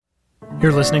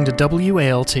You're listening to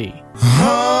WALT.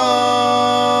 Homegrown.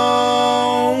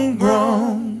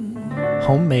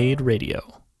 Homemade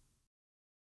radio.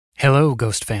 Hello,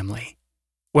 Ghost Family.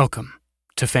 Welcome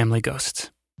to Family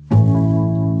Ghosts.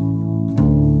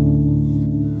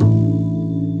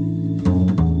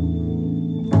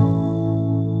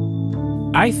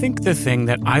 I think the thing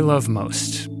that I love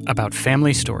most about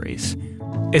family stories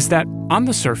is that on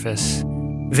the surface,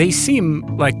 they seem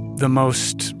like the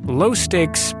most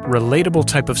low-stakes, relatable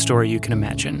type of story you can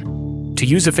imagine. To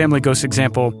use a Family Ghost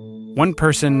example, one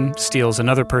person steals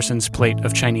another person's plate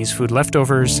of Chinese food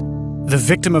leftovers. The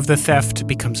victim of the theft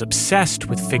becomes obsessed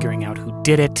with figuring out who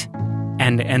did it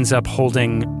and ends up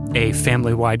holding a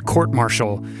family-wide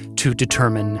court-martial to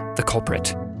determine the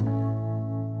culprit.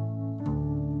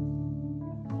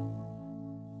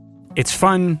 It's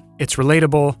fun, it's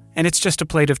relatable, and it's just a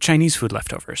plate of Chinese food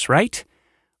leftovers, right?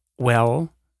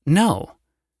 Well, no.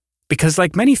 Because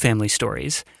like many family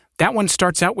stories, that one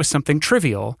starts out with something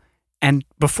trivial, and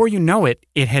before you know it,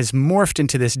 it has morphed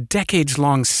into this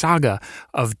decades-long saga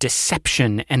of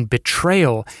deception and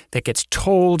betrayal that gets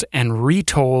told and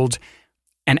retold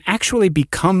and actually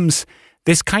becomes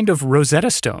this kind of Rosetta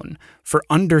Stone for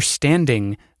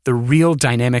understanding the real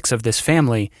dynamics of this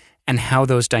family and how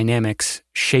those dynamics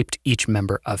shaped each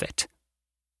member of it.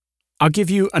 I'll give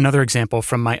you another example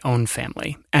from my own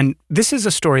family. And this is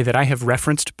a story that I have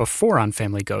referenced before on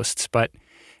Family Ghosts, but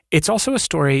it's also a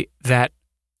story that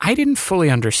I didn't fully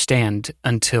understand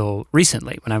until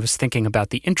recently when I was thinking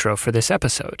about the intro for this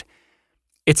episode.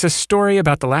 It's a story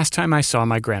about the last time I saw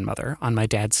my grandmother on my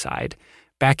dad's side,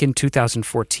 back in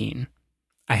 2014.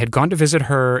 I had gone to visit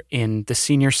her in the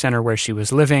senior center where she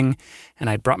was living,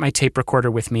 and I'd brought my tape recorder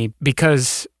with me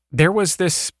because there was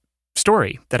this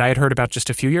story that I had heard about just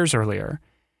a few years earlier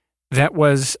that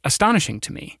was astonishing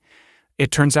to me.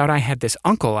 It turns out I had this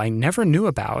uncle I never knew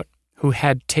about who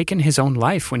had taken his own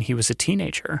life when he was a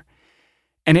teenager.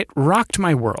 And it rocked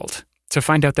my world to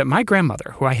find out that my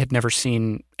grandmother, who I had never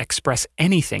seen express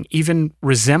anything, even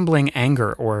resembling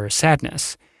anger or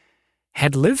sadness,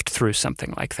 had lived through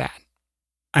something like that.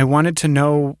 I wanted to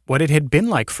know what it had been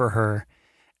like for her.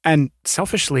 And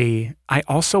selfishly, I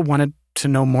also wanted to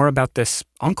know more about this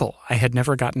uncle I had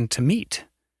never gotten to meet.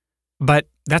 But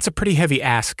that's a pretty heavy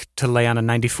ask to lay on a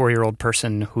 94-year-old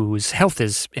person whose health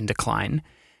is in decline.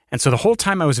 And so the whole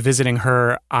time I was visiting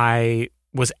her, I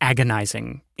was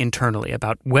agonizing internally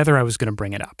about whether I was going to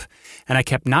bring it up. And I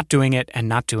kept not doing it.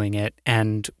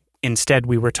 And instead,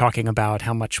 we were talking about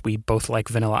how much we both like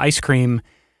vanilla ice cream.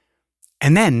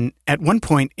 And then, at one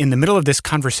point in the middle of this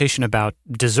conversation about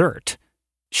dessert,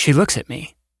 she looks at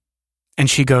me. And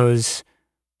she goes,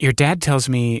 "Your dad tells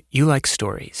me you like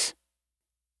stories."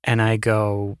 And I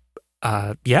go,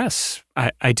 yes,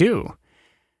 I do.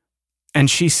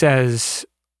 And she says,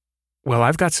 "Well,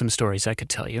 I've got some stories I could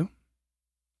tell you."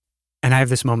 And I have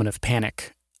this moment of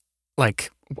panic. Like,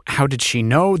 how did she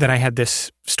know that I had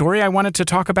this story I wanted to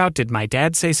talk about? Did my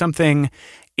dad say something?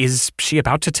 Is she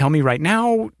about to tell me right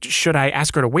now? Should I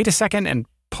ask her to wait a second and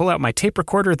pull out my tape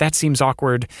recorder? That seems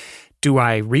awkward. Do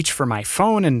I reach for my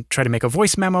phone and try to make a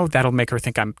voice memo? That'll make her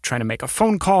think I'm trying to make a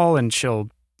phone call and she'll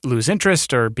lose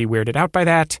interest or be weirded out by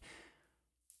that.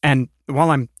 And while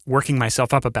I'm working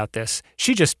myself up about this,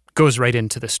 she just goes right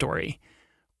into the story,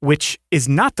 which is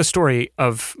not the story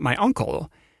of my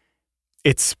uncle.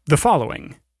 It's the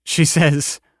following. She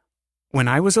says, "When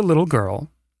I was a little girl,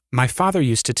 my father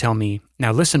used to tell me,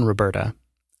 'Now listen, Roberta,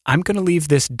 I'm going to leave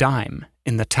this dime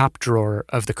in the top drawer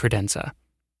of the credenza.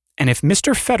 And if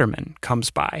Mr. Fetterman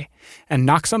comes by and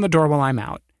knocks on the door while I'm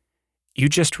out, you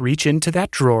just reach into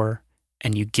that drawer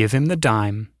and you give him the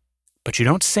dime, but you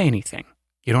don't say anything.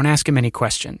 You don't ask him any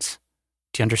questions.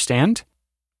 Do you understand?'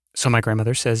 So my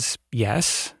grandmother says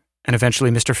yes, and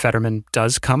eventually Mr. Fetterman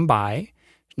does come by,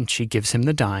 and she gives him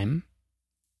the dime.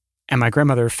 And my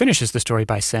grandmother finishes the story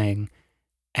by saying,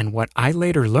 'And what I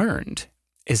later learned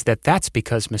is that that's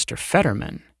because Mr.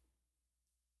 Fetterman,'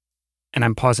 and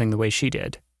I'm pausing the way she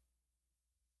did,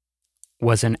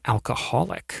 'was an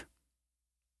alcoholic.'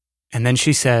 And then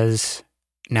she says,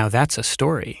 'Now that's a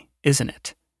story, isn't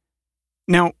it?'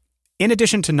 Now, in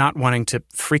addition to not wanting to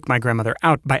freak my grandmother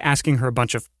out by asking her a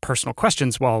bunch of personal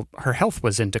questions while her health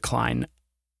was in decline,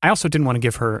 I also didn't want to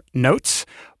give her notes.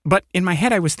 But in my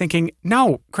head, I was thinking,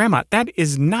 no, Grandma, that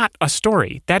is not a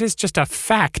story. That is just a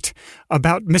fact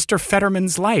about Mr.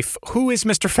 Fetterman's life. Who is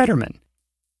Mr. Fetterman?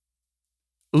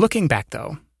 Looking back,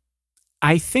 though,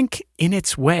 I think in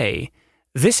its way,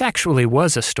 this actually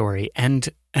was a story, and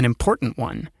an important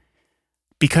one,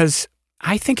 because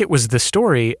I think it was the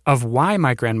story of why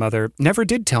my grandmother never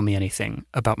did tell me anything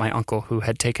about my uncle who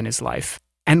had taken his life.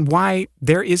 and why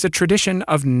there is a tradition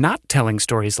of not telling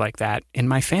stories like that in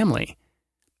my family.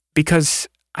 Because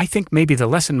I think maybe the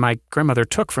lesson my grandmother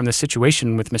took from the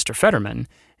situation with Mr. Fetterman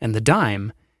and the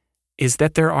dime is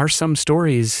that there are some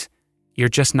stories you're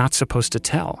just not supposed to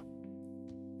tell.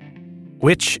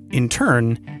 Which, in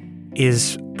turn,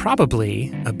 is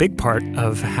probably a big part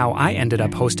of how I ended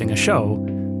up hosting a show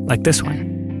like this one.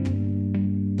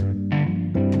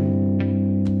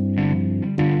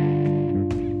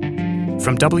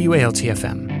 From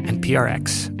WALT-FM and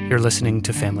PRX, you're listening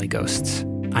to Family Ghosts.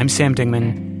 I'm Sam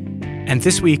Dingman, and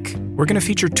this week, we're going to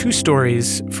feature two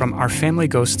stories from our Family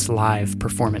Ghosts Live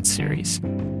performance series,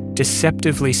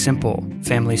 Deceptively Simple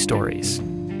Family Stories.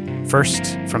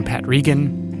 First, from Pat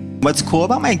Regan. What's cool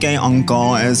about my gay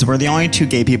uncle is we're the only two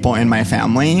gay people in my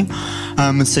family,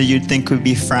 so you'd think we'd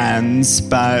be friends,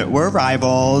 but we're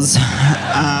rivals.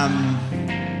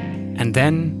 And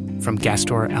then, from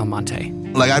Gastor Almonte.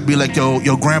 Like, I'd be like, yo,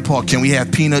 grandpa, can we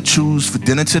have peanut chews for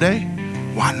dinner today?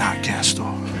 Why not, Gastor?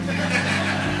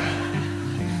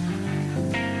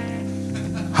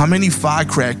 How many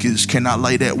firecrackers can I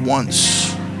light at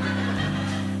once?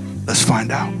 Let's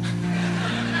find out.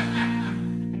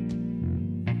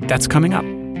 That's coming up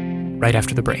right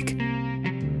after the break.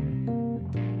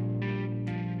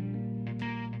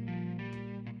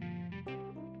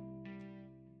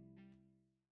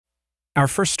 Our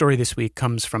first story this week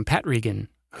comes from Pat Regan,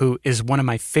 who is one of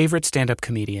my favorite stand-up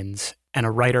comedians and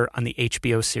a writer on the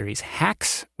HBO series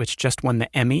Hacks, which just won the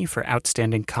Emmy for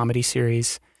Outstanding Comedy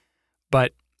Series.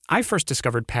 But I first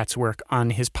discovered Pat's work on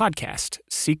his podcast,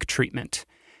 Seek Treatment.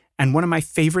 And one of my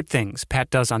favorite things Pat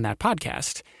does on that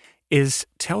podcast is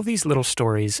tell these little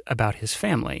stories about his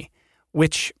family,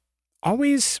 which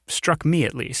always struck me,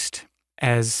 at least,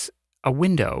 as a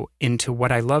window into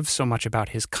what I love so much about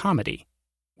his comedy,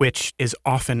 which is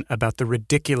often about the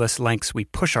ridiculous lengths we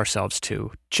push ourselves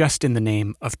to just in the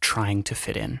name of trying to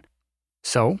fit in.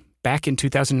 So, back in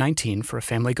 2019 for a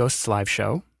Family Ghosts live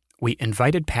show, we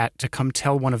invited Pat to come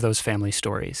tell one of those family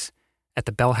stories at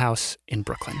the Bell House in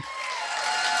Brooklyn.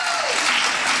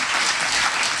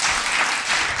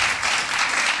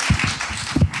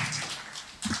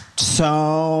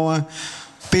 So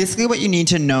basically what you need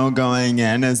to know going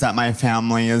in is that my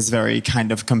family is very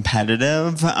kind of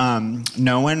competitive.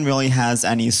 No one really has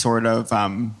any sort of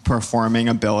performing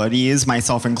abilities,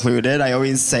 myself included. I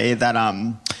always say that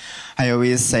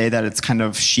it's kind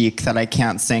of chic that I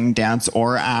can't sing, dance,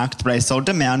 or act, but I still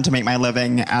demand to make my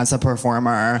living as a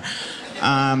performer.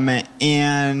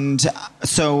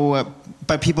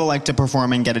 But people like to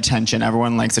perform and get attention.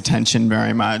 Everyone likes attention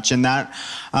very much. And that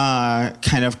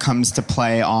kind of comes to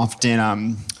play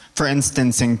often, for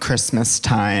instance, in Christmas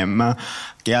time.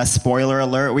 Yeah, spoiler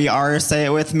alert, we are, say it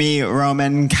with me,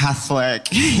 Roman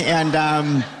Catholic. And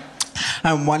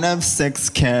I'm one of 6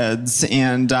 kids.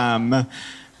 And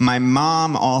my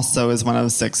mom also is one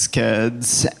of 6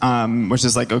 kids, which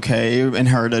is like, okay,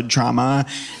 inherited trauma.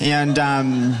 And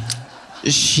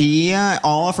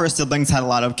all of her siblings had a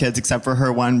lot of kids except for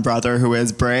her one brother who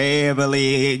is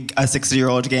bravely a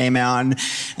 60-year-old gay man.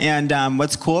 And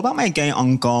what's cool about my gay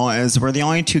uncle is we're the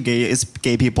only two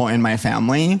gay people in my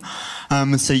family.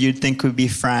 So you'd think we'd be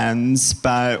friends,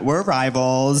 but we're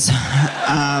rivals.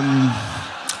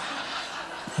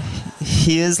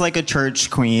 He is like a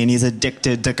church queen. He's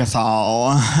addicted to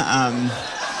Cathal.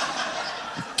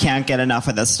 Can't get enough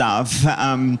of this stuff.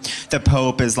 The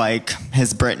Pope is like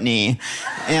his Britney.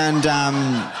 And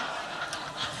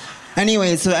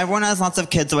anyway, so everyone has lots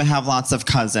of kids, so I have lots of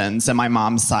cousins, and my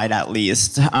mom's side at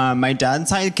least. My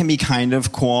dad's side can be kind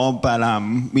of cool, but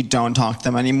we don't talk to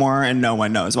them anymore, and no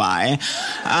one knows why.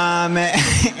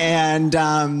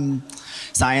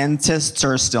 Scientists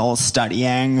are still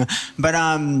studying. But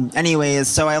anyways,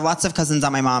 so I have lots of cousins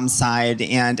on my mom's side,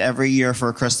 and every year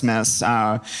for Christmas,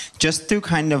 just through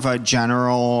kind of a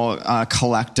general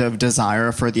collective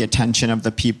desire for the attention of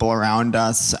the people around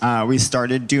us, we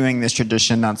started doing this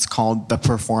tradition that's called the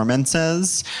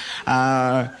performances.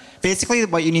 Basically,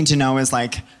 what you need to know is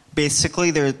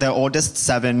basically the oldest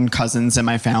 7 cousins in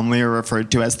my family are referred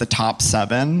to as the top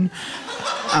 7.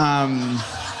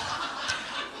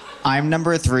 I'm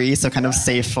number 3, so kind of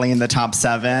safely in the top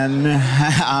 7.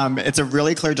 It's a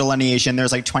really clear delineation.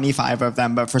 There's 25 of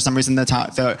them, but for some reason the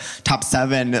top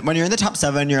 7, when you're in the top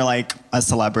 7, you're like a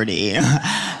celebrity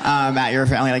at your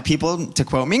family. People, to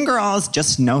quote Mean Girls,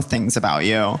 just know things about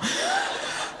you.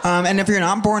 And if you're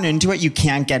not born into it, you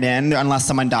can't get in unless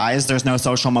someone dies. There's no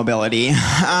social mobility.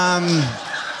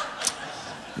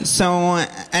 So,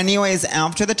 anyways,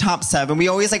 after the top 7, we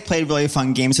always like played really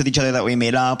fun games with each other that we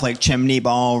made up, like chimney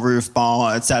ball, roof ball,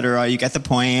 etc. You get the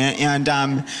point.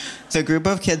 And the group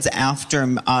of kids after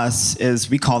us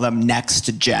we call them Next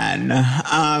Gen.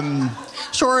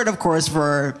 Short, of course,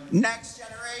 for next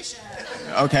generation.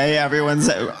 Okay, everyone's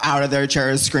out of their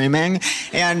chairs screaming.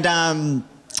 And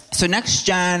so Next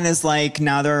Gen is like,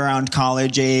 now they're around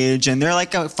college age, and they're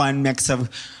like a fun mix of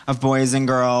boys and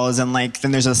girls, and like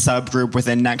then there's a subgroup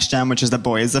within Next Gen, which is the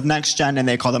boys of Next Gen, and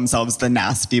they call themselves the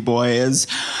Nasty Boys.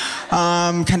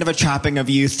 Kind of a trapping of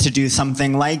youth to do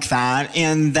something like that.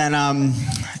 And then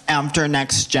after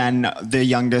Next Gen, the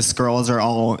youngest kids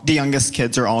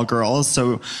are all girls,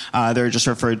 so they're just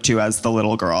referred to as the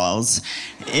little girls.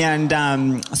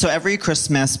 And so every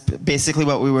Christmas, basically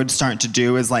what we would start to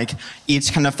do is like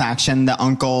each kind of faction, the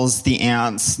uncles, the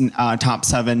aunts, top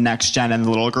 7, Next Gen, and the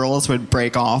little girls would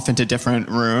break off into different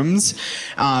rooms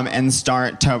and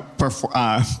start to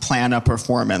plan a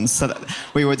performance. So that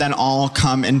we would then all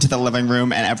come into the living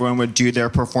room and everyone would do their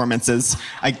performances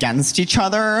against each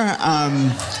other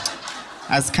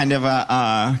as kind of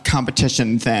a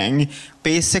competition thing.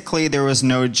 Basically, there was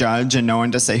no judge and no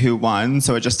one to say who won,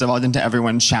 so it just evolved into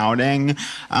everyone shouting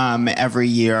every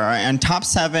year. And top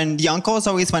 7, the uncles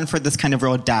always went for this kind of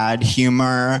real dad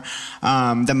humor.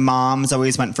 The moms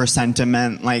always went for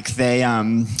sentiment. Like they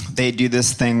do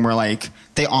this thing where like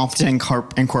they often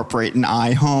incorporate an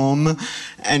iHome,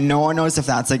 and no one knows if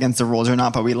that's against the rules or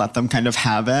not, but we let them kind of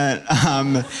have it.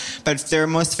 But their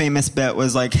most famous bit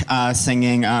was like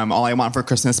singing All I Want for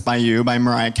Christmas by You by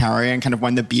Mariah Carey, and kind of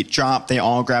when the beat dropped, they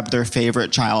all grabbed their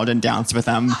favorite child and danced with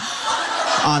them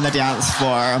on the dance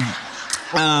floor.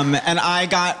 And I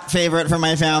got favorite for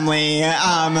my family.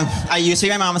 I used to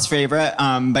be my mom's favorite,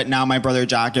 but now my brother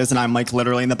Jack is, and I'm like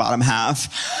literally in the bottom half.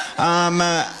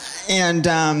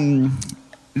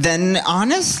 Then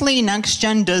honestly, Next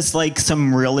Gen does like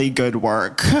some really good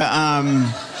work.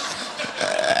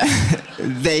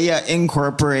 They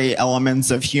incorporate elements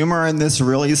of humor in this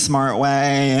really smart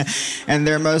way. And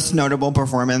their most notable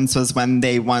performance was when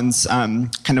they once they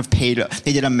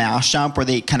did a mashup where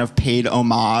they kind of paid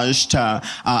homage to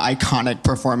iconic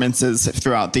performances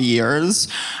throughout the years.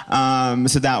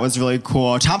 So that was really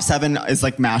cool. Top 7 is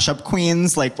like mashup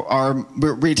queens. Like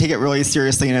we take it really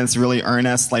seriously and it's really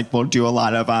earnest. Like we'll do a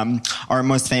lot of, our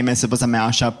most famous, it was a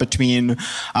mashup between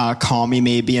Call Me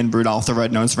Maybe and Rudolph the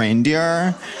Red-Nosed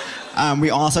Reindeer. We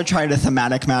also tried a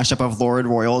thematic mashup of Lord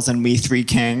Royals and We Three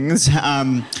Kings.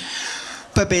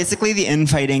 But basically the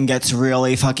infighting gets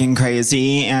really fucking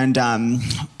crazy, and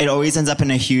it always ends up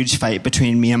in a huge fight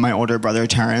between me and my older brother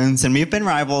Terrence, and we've been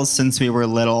rivals since we were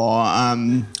little.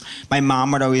 My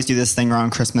mom would always do this thing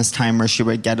around Christmas time where she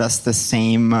would get us the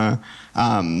same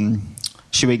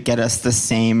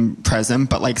present,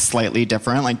 but like slightly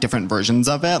different, like different versions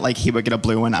of it. Like he would get a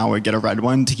blue one, I would get a red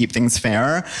one to keep things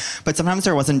fair. But sometimes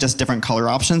there wasn't just different color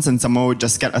options and someone would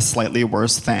just get a slightly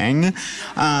worse thing.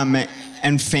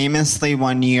 And famously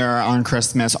one year on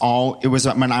Christmas, it was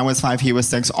when I was 5, he was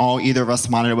 6, all either of us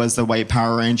wanted was the white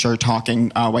Power Ranger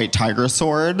talking white tiger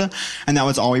sword. And that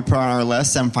was all we put on our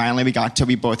list. And finally we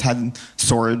both had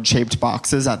sword-shaped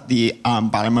boxes at the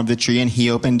bottom of the tree, and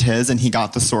he opened his and he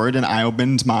got the sword and I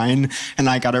opened mine. And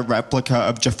I got a replica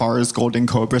of Jafar's golden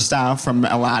cobra staff from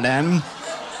Aladdin.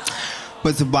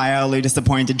 Was wildly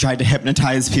disappointed, tried to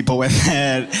hypnotize people with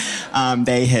it.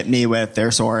 They hit me with their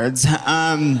swords.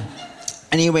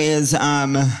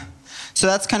 So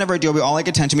that's kind of our deal. We all like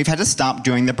attention. We've had to stop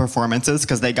doing the performances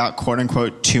because they got quote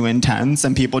unquote too intense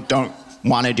and people don't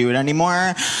want to do it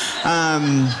anymore.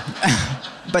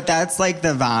 But that's like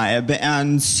the vibe.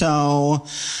 And so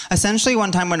essentially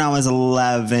one time when I was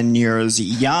 11 years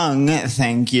young,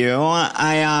 thank you,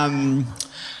 I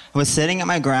was sitting at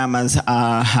my grandma's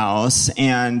house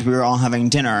and we were all having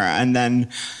dinner, and then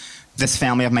this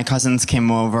family of my cousins came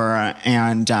over,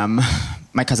 and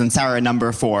my cousin Sarah,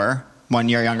 number 4, 1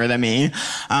 year younger than me,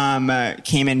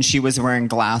 came in. She was wearing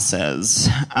glasses,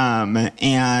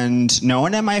 and no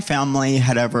one in my family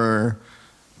had ever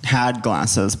had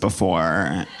glasses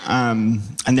before, and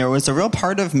there was a real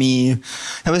part of me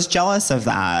that was jealous of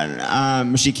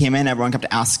that. She came in, everyone kept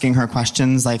asking her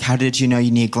questions like, how did you know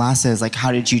you need glasses? Like,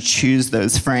 how did you choose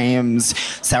those frames?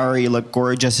 Sarah, you look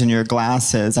gorgeous in your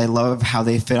glasses. I love how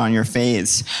they fit on your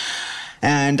face.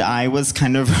 And I was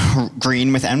kind of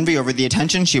green with envy over the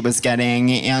attention she was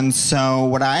getting. And so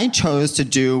what I chose to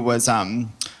do was,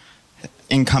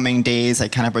 in coming days, I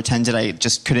kind of pretended I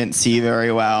just couldn't see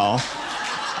very well.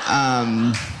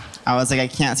 I was like, I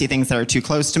can't see things that are too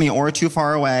close to me or too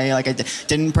far away. Like I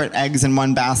didn't put eggs in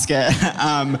one basket.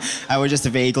 I was just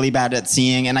vaguely bad at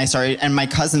seeing. And my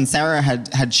cousin Sarah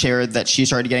had shared that she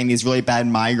started getting these really bad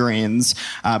migraines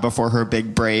before her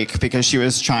big break because she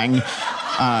was trying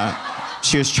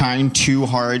too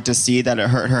hard to see that it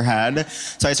hurt her head.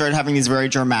 So I started having these very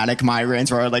dramatic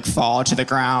migraines where I would like fall to the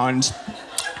ground.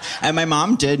 And my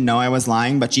mom did know I was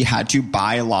lying, but she had to,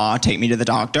 by law, take me to the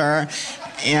doctor.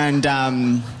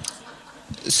 And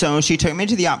so she took me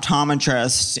to the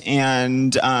optometrist,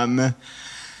 and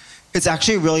it's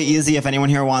actually really easy if anyone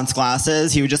here wants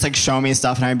glasses. He would just like show me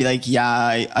stuff, and I'd be like,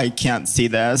 yeah, I can't see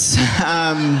this.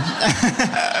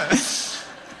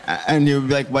 And he would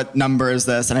be like, what number is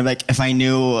this? And I'd be like, if I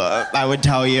knew, I would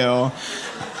tell you.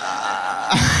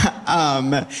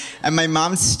 And my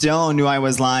mom still knew I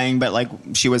was lying, but like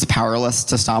she was powerless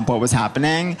to stop what was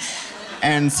happening.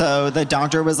 And so the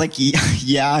doctor was like,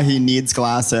 yeah, he needs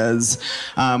glasses,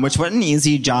 which wasn't an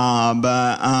easy job.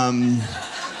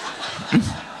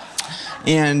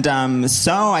 And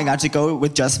so I got to go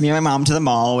with just me and my mom to the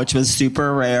mall, which was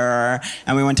super rare.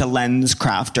 And we went to Lens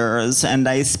Crafters. And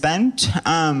I spent,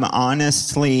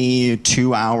 honestly,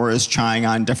 2 hours trying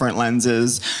on different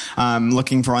lenses,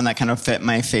 looking for one that kind of fit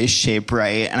my face shape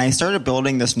right. And I started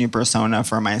building this new persona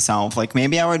for myself. Like,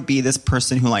 maybe I would be this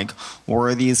person who, like,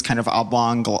 wore these kind of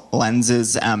oblong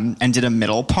lenses and did a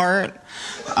middle part.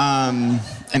 And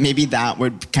maybe that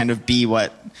would kind of be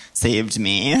what saved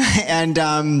me.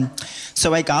 And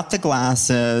so I got the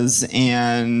glasses,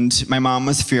 and my mom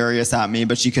was furious at me,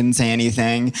 but she couldn't say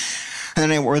anything. And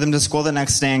then I wore them to school the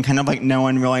next day, and kind of like no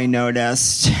one really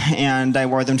noticed. And I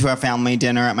wore them to a family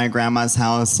dinner at my grandma's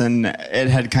house, and it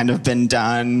had kind of been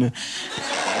done.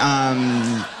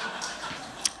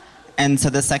 And so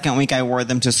the second week I wore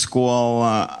them to school,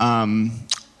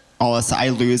 I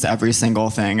lose every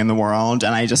single thing in the world,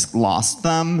 and I just lost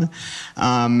them.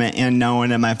 And no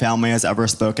one in my family has ever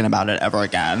spoken about it ever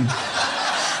again.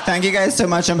 Thank you guys so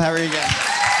much. I'm Pat Regan.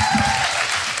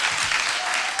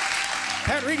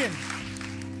 Pat Regan.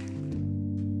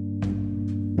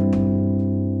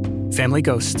 Family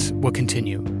Ghosts will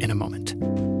continue in a moment.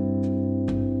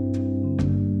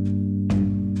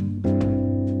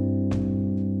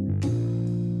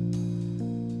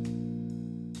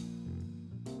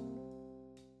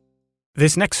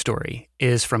 This next story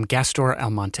is from Gastor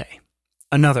Almonte,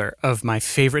 another of my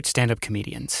favorite stand-up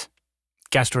comedians.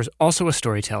 Gastor's also a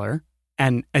storyteller,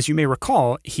 and as you may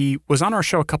recall, he was on our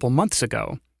show a couple months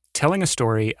ago telling a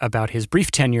story about his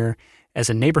brief tenure as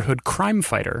a neighborhood crime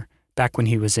fighter back when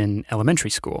he was in elementary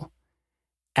school.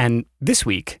 And this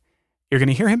week, you're going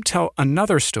to hear him tell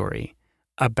another story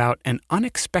about an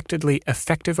unexpectedly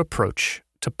effective approach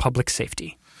to public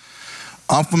safety.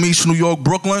 I'm from East New York,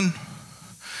 Brooklyn.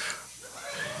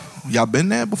 Y'all been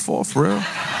there before, for real?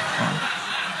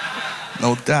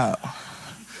 No doubt.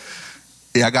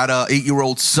 Yeah, I got an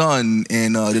 8-year-old son,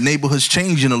 and the neighborhood's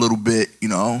changing a little bit, you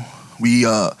know. We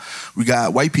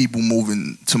got white people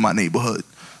moving to my neighborhood.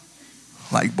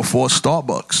 Like before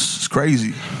Starbucks. It's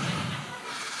crazy.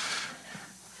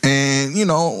 And, you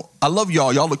know, I love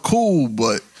y'all. Y'all are cool,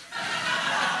 but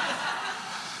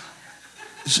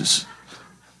it's just,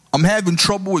 I'm having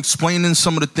trouble explaining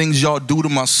some of the things y'all do to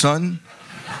my son.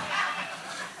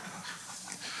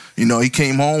 You know, he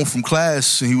came home from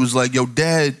class and he was like, yo,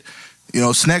 Dad, you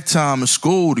know, snack time at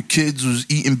school, the kids was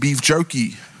eating beef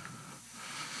jerky.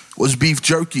 What's beef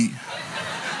jerky?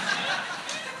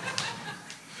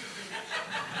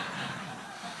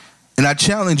 And I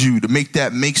challenge you to make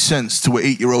that make sense to an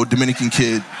 8-year-old Dominican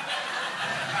kid.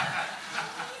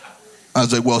 I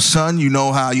was like, well, son, you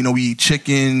know how, you know, we eat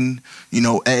chicken, you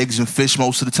know, eggs and fish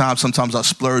most of the time. Sometimes I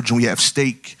splurge and we have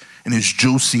steak and it's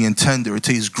juicy and tender. It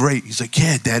tastes great. He's like,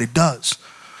 yeah, Dad, it does.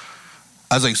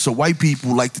 I was like, so white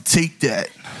people like to take that.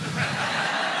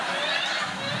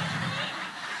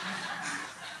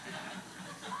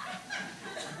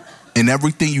 And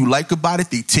everything you like about it,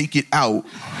 they take it out.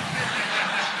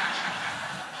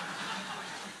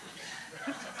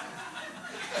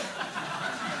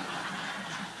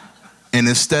 And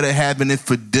instead of having it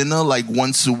for dinner like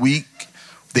once a week,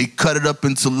 they cut it up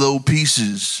into little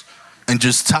pieces and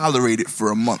just tolerate it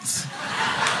for a month.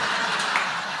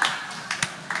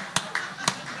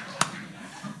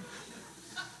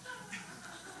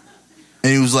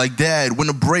 And he was like, Dad,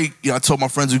 winter break, you know, I told my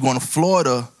friends we were going to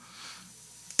Florida,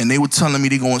 and they were telling me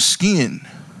they're going skiing.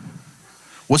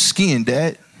 What's skiing,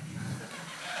 Dad?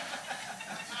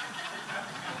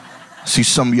 See,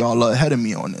 some of y'all are ahead of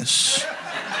me on this.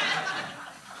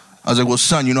 I was like, well,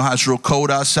 son, you know how it's real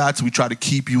cold outside, so we try to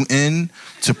keep you in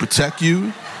to protect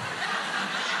you?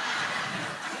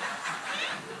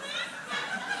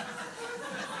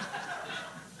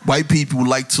 White people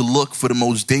like to look for the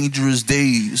most dangerous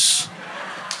days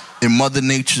in Mother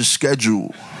Nature's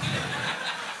schedule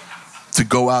to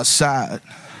go outside.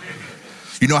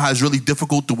 You know how it's really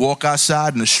difficult to walk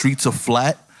outside and the streets are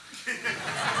flat?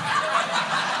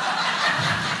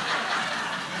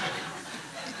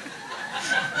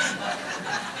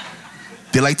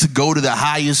 They like to go to the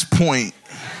highest point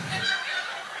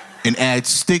and add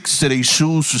sticks to their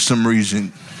shoes for some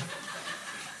reason.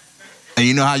 And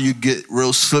you know how you get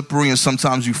real slippery and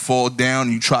sometimes you fall down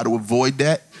and you try to avoid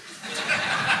that?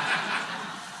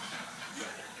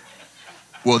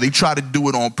 Well, they try to do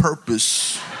it on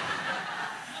purpose,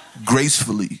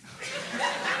 gracefully.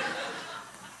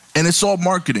 And it's all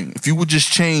marketing. If you would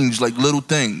just change like little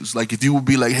things, like if you would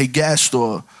be like, hey, gas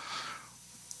store,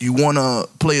 you want to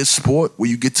play a sport where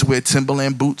you get to wear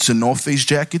Timberland boots and North Face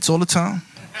jackets all the time?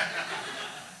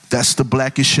 That's the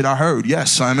blackest shit I heard.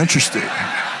 Yes, I'm interested.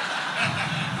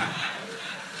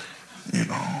 You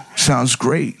know, sounds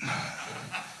great.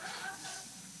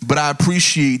 But I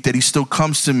appreciate that he still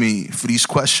comes to me for these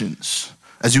questions.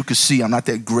 As you can see, I'm not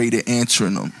that great at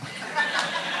answering them.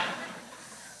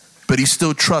 But he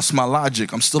still trusts my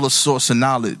logic. I'm still a source of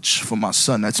knowledge for my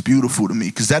son. That's beautiful to me,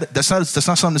 because that's not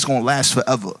something that's going to last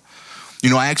forever. You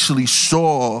know, I actually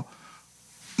saw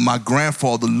my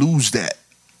grandfather lose that.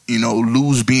 You know,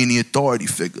 lose being the authority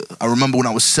figure. I remember when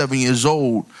I was 7 years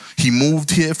old, he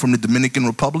moved here from the Dominican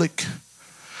Republic,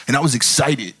 and I was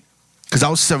excited because I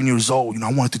was 7 years old. You know,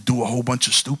 I wanted to do a whole bunch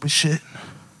of stupid shit.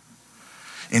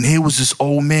 And here was this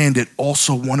old man that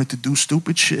also wanted to do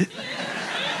stupid shit.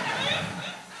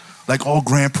 Like all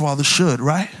grandfathers should,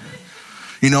 right?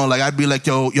 You know, like I'd be like,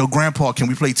 yo, grandpa, can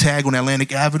we play tag on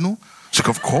Atlantic Avenue? It's like,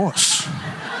 of course.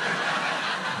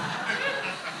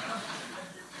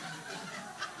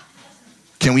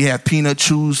 Can we have peanut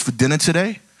chews for dinner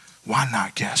today? Why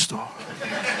not, Gaston?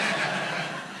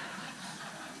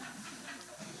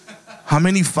 How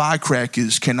many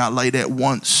firecrackers can I light at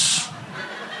once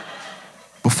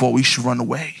before we should run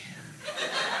away?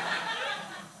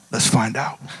 Let's find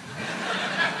out.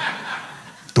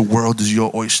 The world is your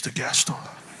oyster, Gaston.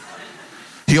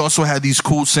 He also had these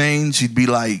cool sayings. He'd be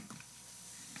like,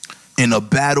 in a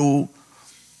battle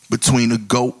between a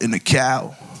goat and a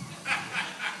cow,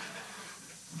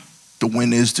 the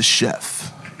winner is the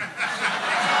chef.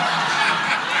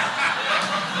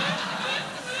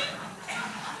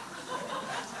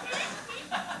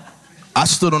 I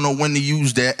still don't know when to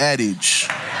use that adage.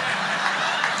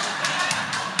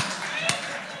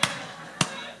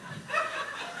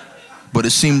 But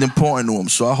it seemed important to him,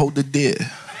 so I hold it dear.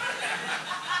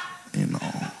 You know.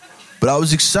 But I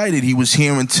was excited he was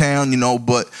here in town, you know,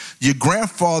 but your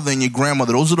grandfather and your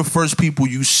grandmother, those are the first people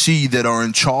you see that are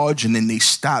in charge, and then they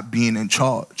stop being in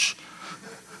charge.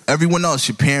 Everyone else,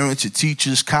 your parents, your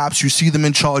teachers, cops, you see them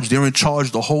in charge. They're in charge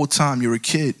the whole time you're a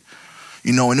kid.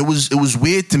 You know, and it was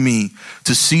weird to me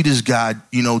to see this guy,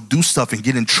 you know, do stuff and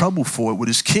get in trouble for it with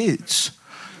his kids.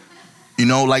 You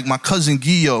know, like my cousin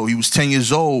Guillo, he was 10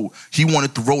 years old. He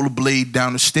wanted to rollerblade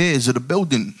down the stairs of the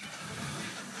building.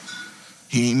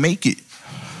 He ain't make it.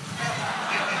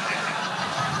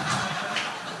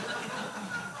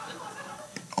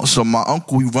 Also, my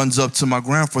uncle, he runs up to my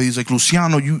grandfather. He's like,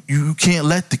 Luciano, you can't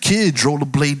let the kids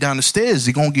rollerblade down the stairs.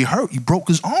 They're going to get hurt. He broke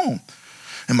his arm.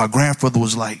 And my grandfather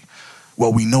was like,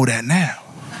 well, we know that now.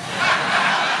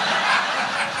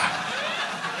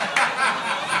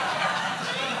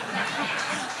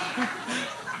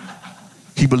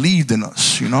 He believed in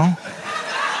us, you know?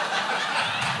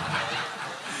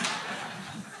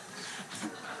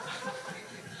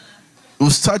 It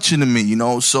was touching to me, you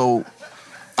know? So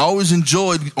I always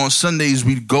enjoyed on Sundays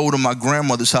we'd go to my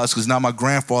grandmother's house because now my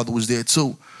grandfather was there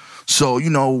too. So, you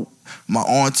know, my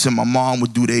aunts and my mom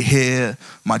would do their hair.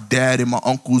 My dad and my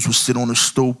uncles would sit on the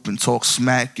stoop and talk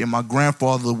smack. And my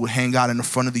grandfather would hang out in the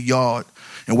front of the yard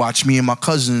and watch me and my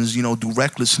cousins, you know, do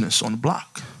recklessness on the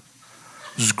block.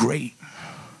 It was great.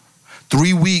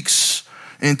 3 weeks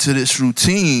into this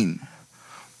routine,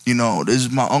 you know, there's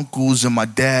my uncles and my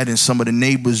dad and some of the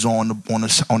neighbors on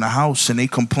the house, and they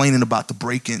complaining about the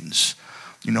break-ins.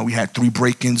 You know, we had 3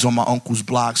 break-ins on my uncle's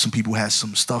block. Some people had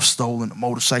some stuff stolen. A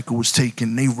motorcycle was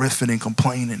taken. They riffing and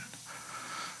complaining.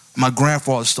 My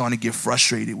grandfather's starting to get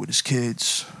frustrated with his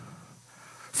kids.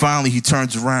 Finally, he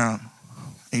turns around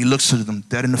and he looks at them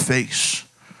dead in the face.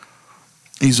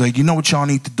 He's like, you know what y'all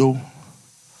need to do?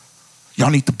 Y'all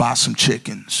need to buy some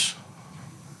chickens.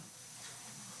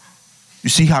 You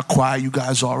see how quiet you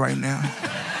guys are right now?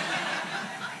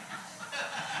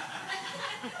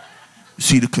 You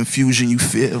see the confusion you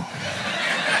feel?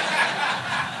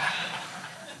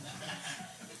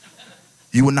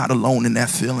 You are not alone in that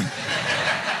feeling.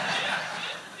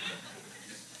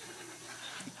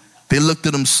 looked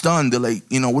at him stunned. They're like,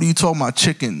 what are you talking about,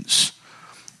 chickens?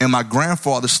 And my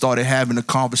grandfather started having a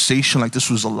conversation like this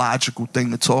was a logical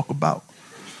thing to talk about.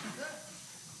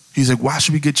 He's like, why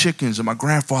should we get chickens? And my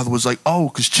grandfather was like, oh,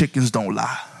 because chickens don't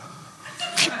lie.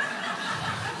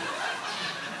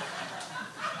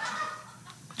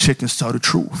 Chickens tell the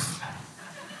truth.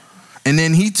 And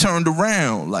then he turned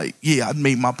around like, yeah, I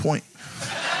made my point.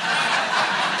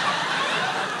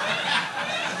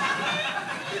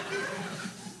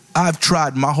 I've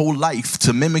tried my whole life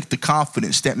to mimic the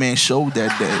confidence that man showed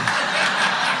that day.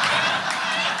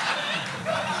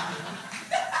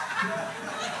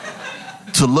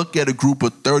 To look at a group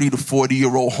of 30 to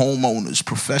 40-year-old homeowners,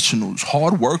 professionals,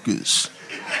 hard workers,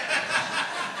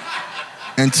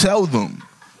 and tell them,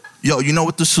 yo, you know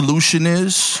what the solution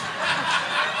is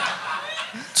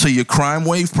to your crime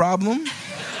wave problem?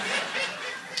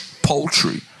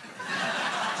 Poultry.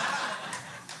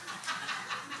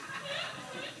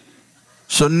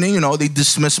 So then, they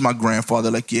dismiss my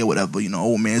grandfather like, yeah, whatever,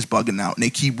 old man's bugging out. And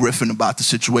they keep riffing about the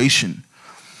situation.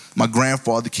 My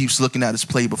grandfather keeps looking at his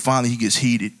plate, but finally he gets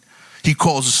heated. He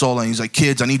calls us all and he's like,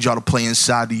 kids, I need y'all to play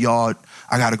inside the yard.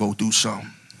 I got to go do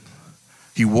something.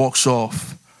 He walks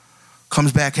off,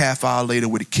 comes back half hour later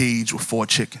with a cage with 4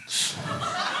 chickens.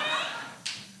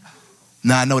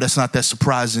 Now, I know that's not that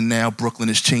surprising now. Brooklyn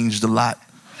has changed a lot.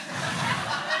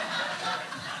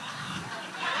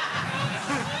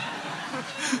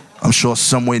 I'm sure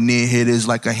somewhere near here there's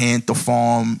like a Hampton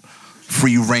Farm,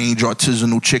 free-range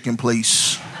artisanal chicken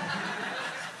place.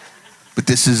 But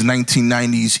this is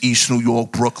 1990s East New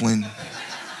York, Brooklyn.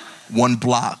 1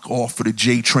 block off of the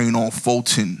J train on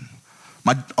Fulton.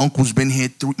 My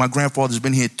grandfather's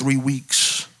been here 3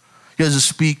 weeks. He doesn't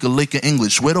speak a lick of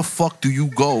English. Where the fuck do you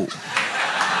go?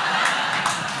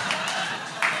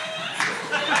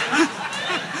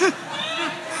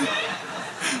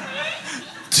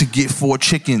 To get 4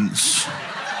 chickens.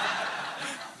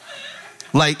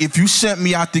 Like, if you sent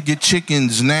me out to get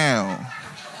chickens now,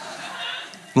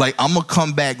 like, I'm gonna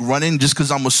come back running just because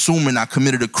I'm assuming I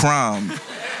committed a crime.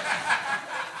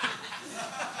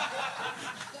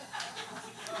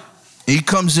 He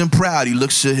comes in proud. He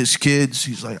looks at his kids.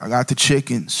 He's like, I got the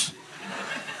chickens.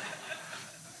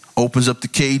 Opens up the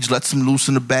cage, lets them loose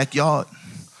in the backyard.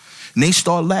 And they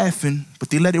start laughing,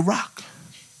 but they let it rock.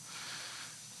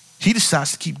 He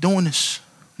decides to keep doing this.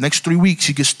 Next 3 weeks,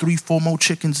 he gets 3-4 more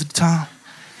chickens at a time.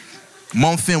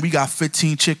 Month in, we got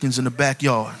 15 chickens in the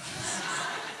backyard.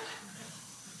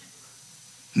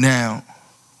 Now,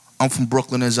 I'm from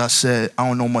Brooklyn, as I said. I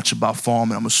don't know much about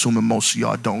farming. I'm assuming most of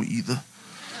y'all don't either.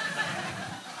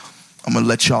 I'm gonna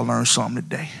let y'all learn something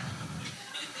today.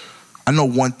 I know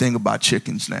one thing about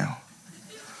chickens now.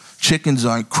 Chickens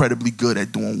are incredibly good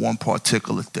at doing one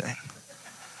particular thing.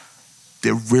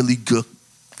 They're really good,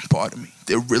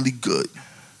 they're really good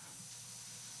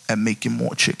at making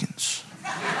more chickens.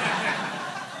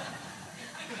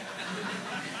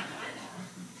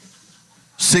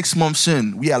 Six months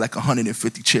in, we had like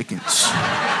 150 chickens.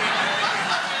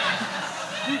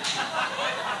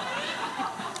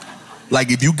 Like,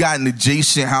 if you got an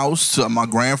adjacent house to my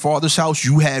grandfather's house,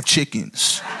 you have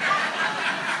chickens.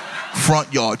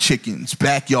 Front yard chickens,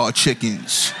 backyard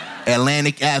chickens,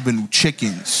 Atlantic Avenue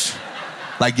chickens.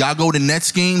 Like, y'all go to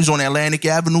Nets games on Atlantic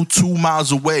Avenue, 2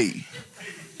 miles away,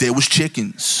 there was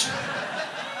chickens.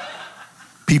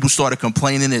 People started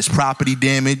complaining there's property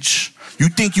damage. You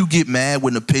think you get mad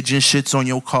when the pigeon shits on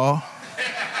your car?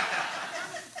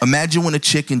 Imagine when a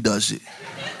chicken does it.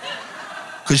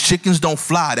 Because chickens don't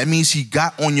fly. That means he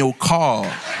got on your car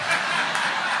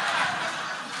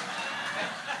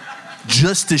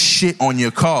just to shit on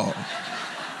your car.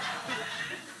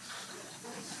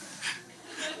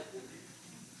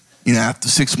 After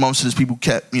 6 months, since people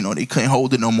kept, they couldn't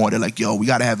hold it no more. They're like, yo, we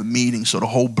got to have a meeting. So the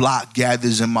whole block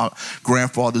gathers in my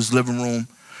grandfather's living room.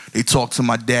 They talk to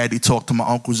my dad. They talk to my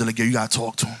uncles. They're like, yo, you got to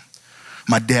talk to him.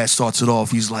 My dad starts it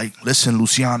off. He's like, listen,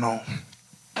 Luciano,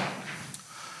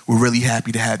 we're really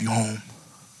happy to have you home.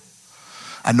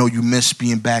 I know you miss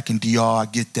being back in DR. I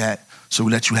get that. So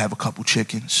we let you have a couple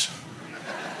chickens.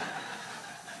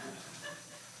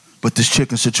 But this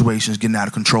chicken situation is getting out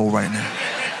of control right now.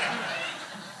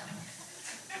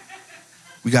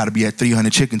 We got to be at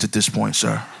 300 chickens at this point,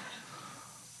 sir.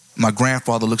 My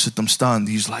grandfather looks at them stunned.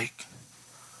 He's like,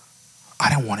 I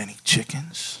didn't want any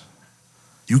chickens.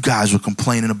 You guys were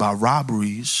complaining about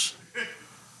robberies.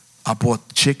 I brought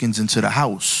the chickens into the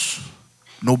house.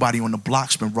 Nobody on the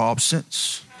block's been robbed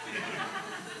since.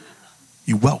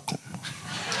 You're welcome.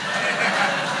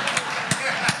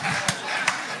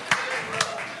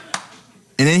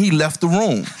 And then he left the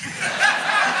room.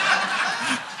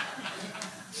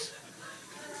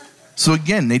 So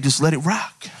again, they just let it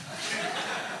rock.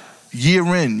 Year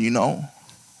in, you know,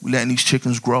 we letting these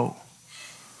chickens grow.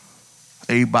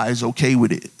 Everybody's okay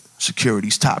with it.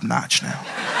 Security's top notch now.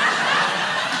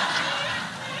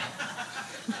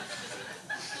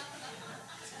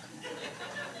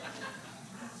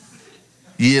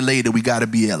 Year later, we gotta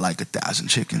be at like 1,000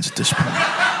 chickens at this point.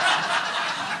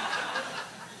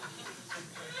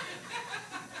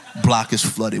 Block is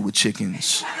flooded with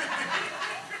chickens.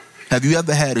 Have you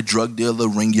ever had a drug dealer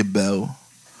ring your bell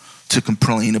to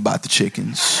complain about the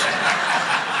chickens?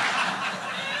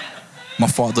 My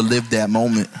father lived that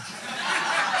moment.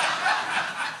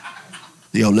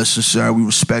 Yo, listen, sir, we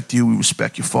respect you. We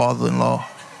respect your father-in-law.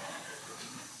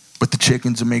 But the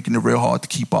chickens are making it real hard to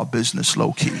keep our business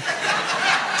low-key.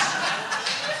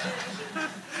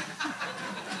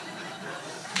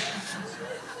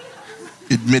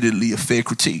 Admittedly, a fair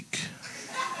critique,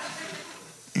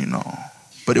 you know,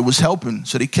 but it was helping,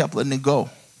 so they kept letting it go.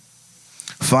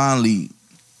 Finally,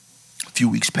 a few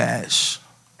weeks pass,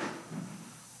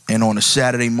 and on a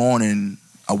Saturday morning,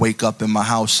 I wake up in my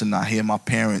house and I hear my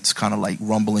parents kind of like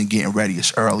rumbling, getting ready.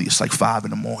 It's early, it's like 5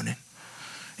 a.m,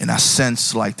 and I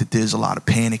sense like that there's a lot of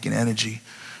panic and energy.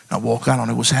 And I walk out, I don't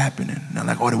know what's happening, and I'm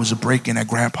like, oh, there was a break-in at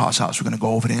Grandpa's house. We're gonna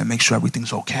go over there and make sure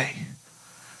everything's okay.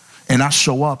 And I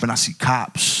show up and I see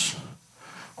cops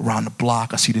around the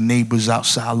block. I see the neighbors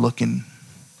outside looking.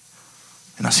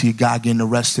 And I see a guy getting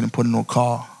arrested and put in a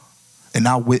car. And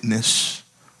I witness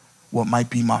what might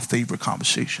be my favorite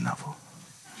conversation ever.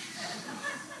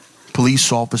 Police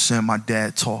officer and my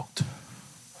dad talked.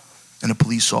 And the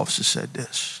police officer said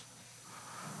this.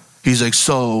 He's like,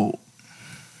 so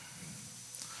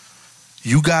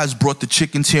you guys brought the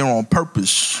chickens here on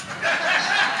purpose.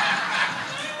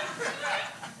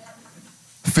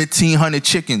 1,500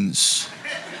 chickens.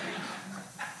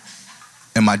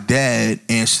 And my dad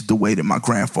answered the way that my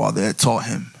grandfather had taught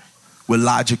him, with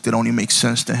logic that only makes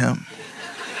sense to him.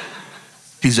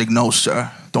 He's like, no, sir,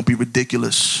 don't be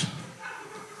ridiculous.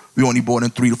 We only brought in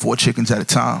 3 to 4 chickens at a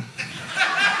time.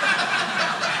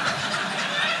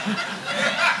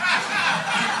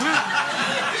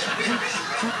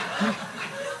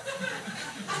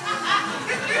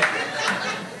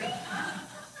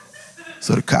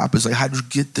 So the cop is like, how'd you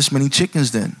get this many chickens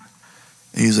then?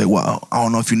 And he's like, well, I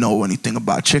don't know if you know anything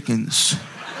about chickens,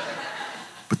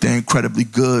 but they're incredibly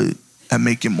good at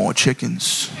making more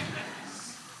chickens.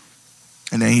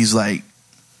 And then he's like,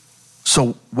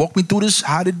 so walk me through this.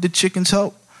 How did the chickens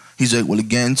help? He's like, well,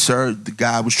 again, sir, the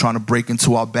guy was trying to break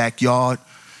into our backyard.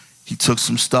 He took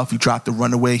some stuff. He tried to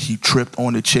run away. He tripped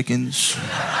on the chickens.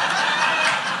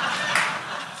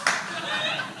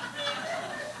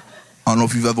 I don't know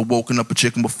if you've ever woken up a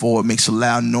chicken before. It makes a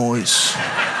loud noise.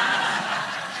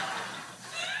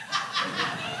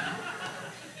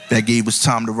 That gave us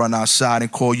time to run outside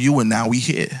and call you, and now we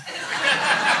here.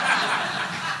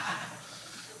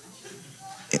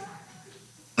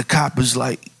 The cop is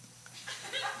like,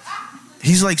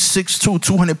 he's like 6'2",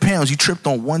 200 pounds. He tripped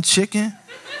on one chicken.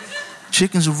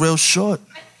 Chickens are real short.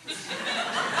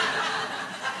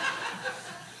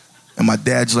 And my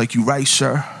dad's like, you right,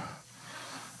 sir.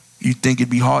 You think it'd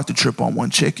be hard to trip on one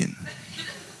chicken.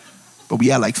 But we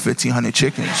had like 1,500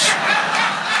 chickens.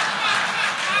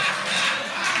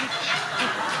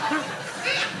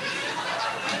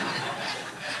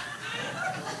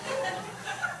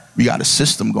 We got a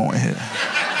system going here.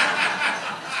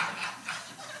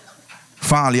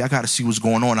 Finally, I got to see what's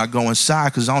going on. I go inside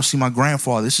because I don't see my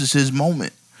grandfather. This is his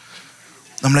moment.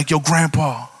 I'm like, yo,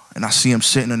 Grandpa. And I see him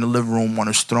sitting in the living room on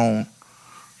his throne.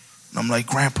 And I'm like,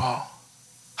 Grandpa,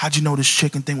 how'd you know this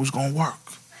chicken thing was going to work?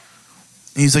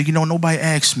 And he's like, you know, nobody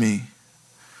asked me.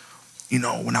 You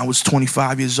know, when I was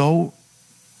 25 years old,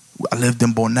 I lived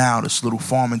in Bonao, this little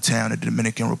farming town in the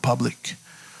Dominican Republic.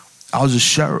 I was a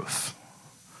sheriff.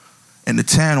 And the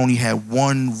town only had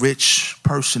one rich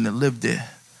person that lived there.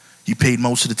 He paid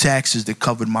most of the taxes that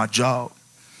covered my job.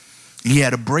 He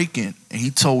had a break-in, and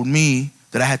he told me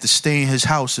that I had to stay in his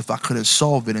house if I couldn't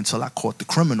solve it until I caught the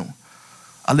criminal.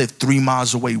 I lived 3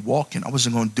 miles away walking. I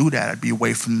wasn't going to do that. I'd be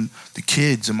away from the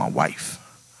kids and my wife.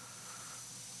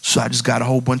 So I just got a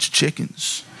whole bunch of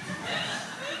chickens.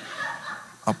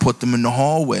 I put them in the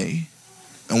hallway,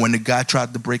 and when the guy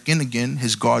tried to break in again,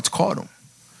 his guards caught him.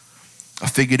 I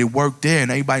figured it worked there,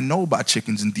 and everybody know about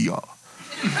chickens in DR.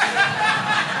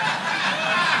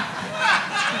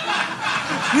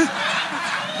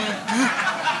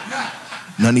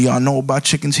 None of y'all know about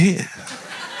chickens here.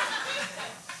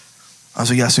 I was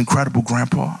like, that's incredible,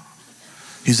 Grandpa.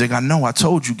 He's like, I know, I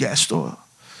told you, Gastor.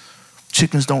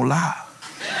 Chickens don't lie.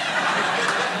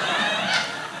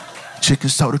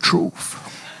 Chickens tell the truth.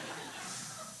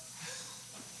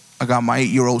 I got my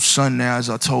 8-year-old son now, as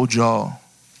I told y'all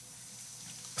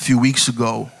a few weeks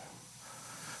ago.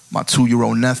 My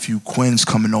 2-year-old nephew, Quinn's,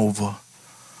 coming over.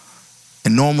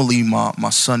 And normally my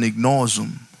son ignores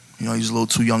him. You know, he's a little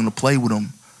too young to play with him.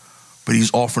 But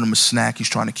he's offering him a snack. He's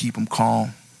trying to keep him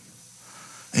calm.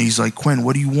 And he's like, Quinn,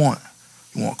 what do you want?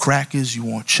 You want crackers? You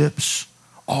want chips?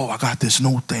 Oh, I got this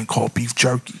new thing called beef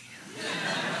jerky.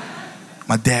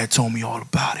 My dad told me all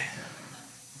about it.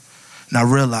 And I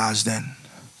realized then,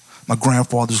 my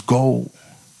grandfather's goal,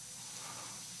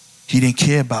 he didn't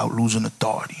care about losing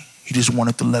authority. He just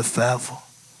wanted to live forever.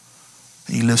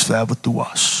 And he lives forever through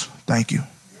us. Thank you.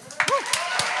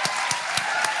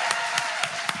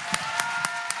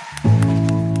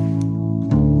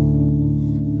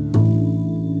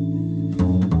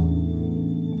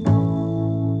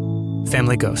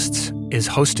 Family Ghosts is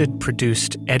hosted,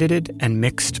 produced, edited, and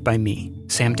mixed by me,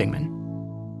 Sam Dingman.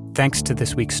 Thanks to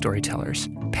this week's storytellers,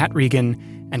 Pat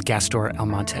Regan and Gastor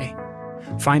Almonte.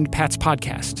 Find Pat's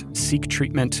podcast, Seek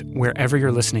Treatment, wherever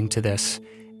you're listening to this.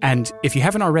 And if you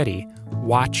haven't already,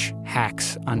 watch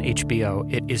Hacks on HBO.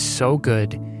 It is so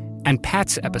good. And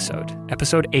Pat's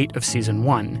episode 8 of season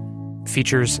 1,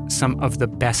 features some of the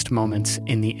best moments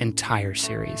in the entire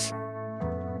series.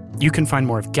 You can find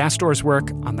more of Gastor's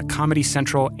work on the Comedy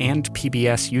Central and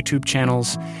PBS YouTube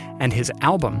channels, and his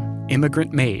album,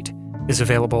 Immigrant Made, is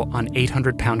available on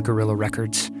 800 Pound Gorilla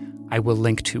Records. I will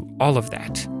link to all of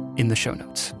that in the show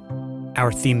notes.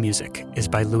 Our theme music is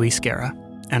by Luis Guerra,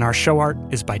 and our show art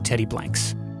is by Teddy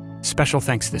Blanks. Special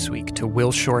thanks this week to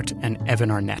Will Short and Evan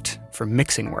Arnett for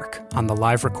mixing work on the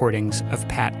live recordings of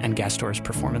Pat and Gastor's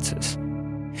performances.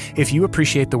 If you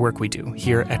appreciate the work we do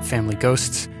here at Family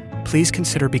Ghosts, please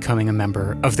consider becoming a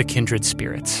member of the Kindred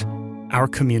Spirits, our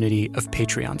community of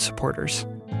Patreon supporters.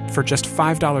 For just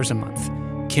 $5 a month,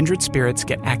 Kindred Spirits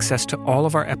get access to all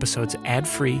of our episodes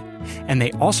ad-free, and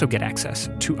they also get access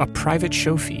to a private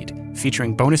show feed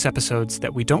featuring bonus episodes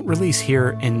that we don't release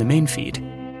here in the main feed.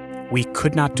 We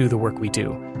could not do the work we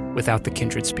do without the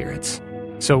Kindred Spirits.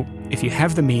 So if you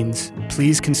have the means,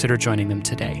 please consider joining them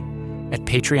today at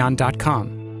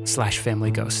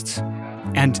patreon.com/familyghosts.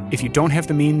 And if you don't have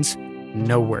the means,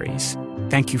 no worries.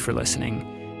 Thank you for listening.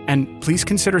 And please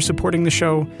consider supporting the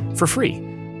show for free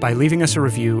by leaving us a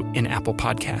review in Apple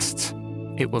Podcasts.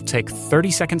 It will take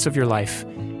 30 seconds of your life,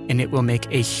 and it will make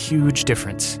a huge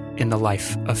difference in the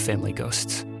life of Family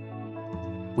Ghosts.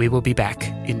 We will be back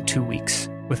in 2 weeks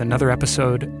with another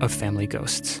episode of Family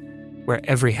Ghosts, where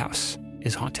every house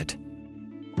is haunted.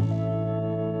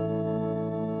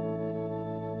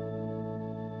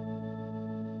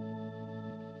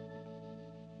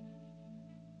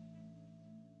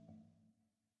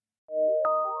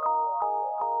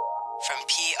 From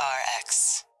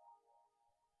PRX.